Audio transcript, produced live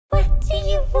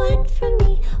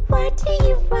Why do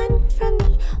you run from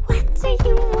me? What are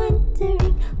you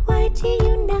wondering? Why do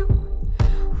you know?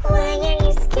 Why are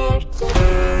you scared of me?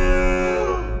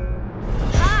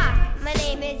 Hi, my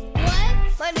name is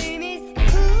what? My name is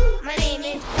who? My name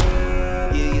is.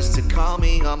 You used to call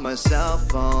me on my cell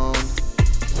phone.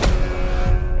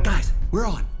 Guys, we're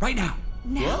on right now.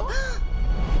 Now?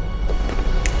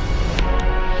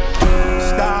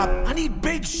 Stop! I need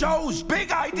big shows,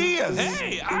 big ideas!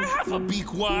 Hey, I have a big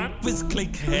one with Clay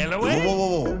Calloway.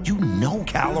 Whoa. You know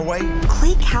Calloway?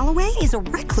 Clay Calloway is a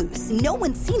recluse. No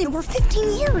one's seen him for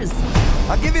 15 years.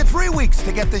 I'll give you 3 weeks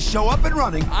to get this show up and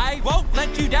running. I won't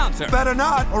let you down, sir. Better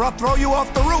not, or I'll throw you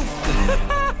off the roof.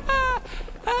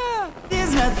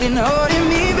 There's nothing holding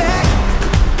me back.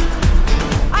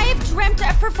 I have dreamt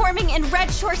of performing in Red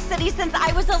Shore City since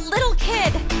I was a little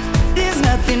kid. There's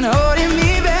nothing holding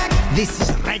me back. This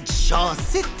is Red Shore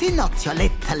City, not your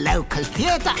little local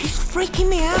theater. He's freaking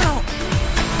me out.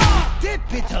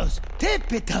 Tippy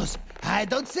toes. I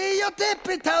don't see your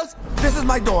tippy toes. This is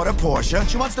my daughter, Portia.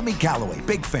 She wants to meet Calloway.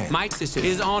 Big fan. My sister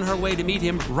is on her way to meet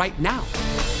him right now.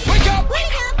 Wake up!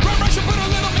 Run, rush, and put a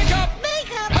little makeup.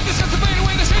 Have this just to fade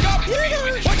away the shake up.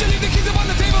 Why'd you leave the keys up on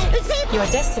the table? Your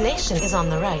destination is on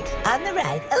the right. On the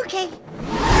right, okay.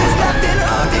 There's nothing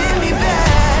holding me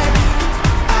back.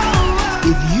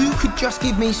 If you could just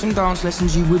give me some dance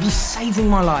lessons, you would be saving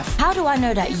my life. How do I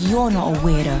know that you're not a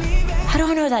weirdo? How do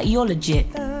I know that you're legit?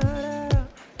 Oh,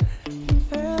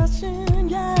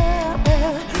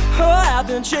 I've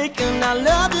been shaking. I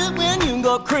love it when you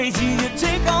go crazy. You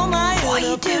take all my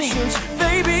inhibitions.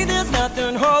 Baby, there's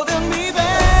nothing holding me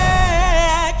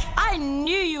back. I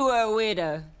knew you were a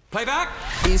weirdo. Playback.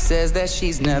 He says that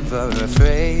she's never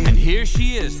afraid. And here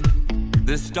she is,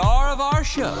 the star of our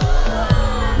show,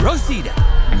 Rosita.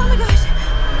 Oh my gosh.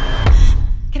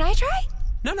 Can I try?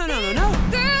 No. Girl,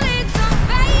 it's on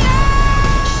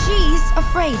fire! She's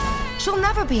afraid. She'll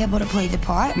never be able to play the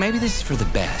part. Maybe this is for the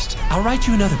best. I'll write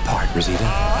you another part, Rosita.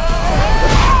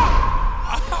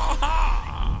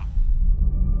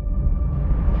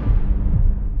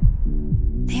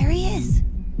 There he is.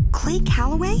 Clay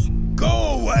Calloway?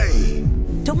 Go away!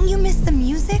 Don't you miss the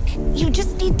music? You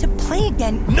just need to play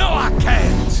again. No, I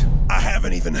can't! I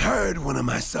haven't even heard one of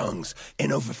my songs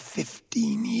in over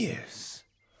 15 years.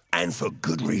 And for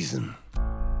good reason.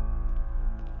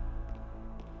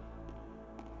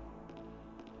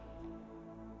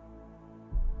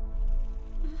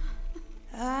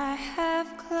 I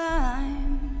have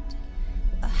climbed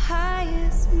the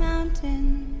highest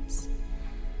mountains.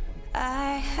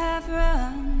 I have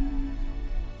run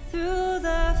through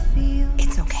the fields.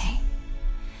 It's okay.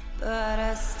 But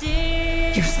I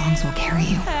still Your songs will carry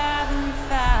you. haven't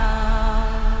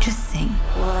found Just sing.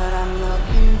 what I'm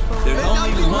looking for. There's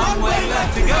only one way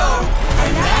left to go,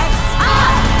 and that's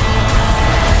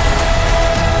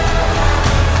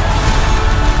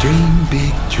dream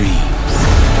big dreams.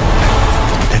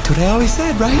 That's what I always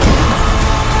said, right?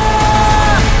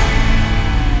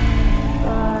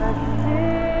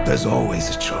 There's always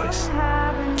a choice.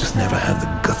 Just never had the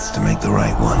guts to make the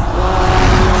right one.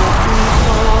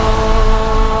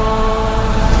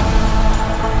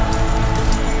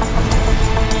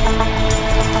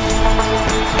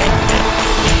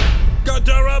 Got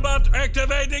the robot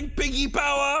activating piggy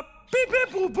power. Beep, beep,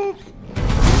 boop, boop.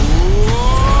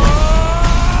 Whoa!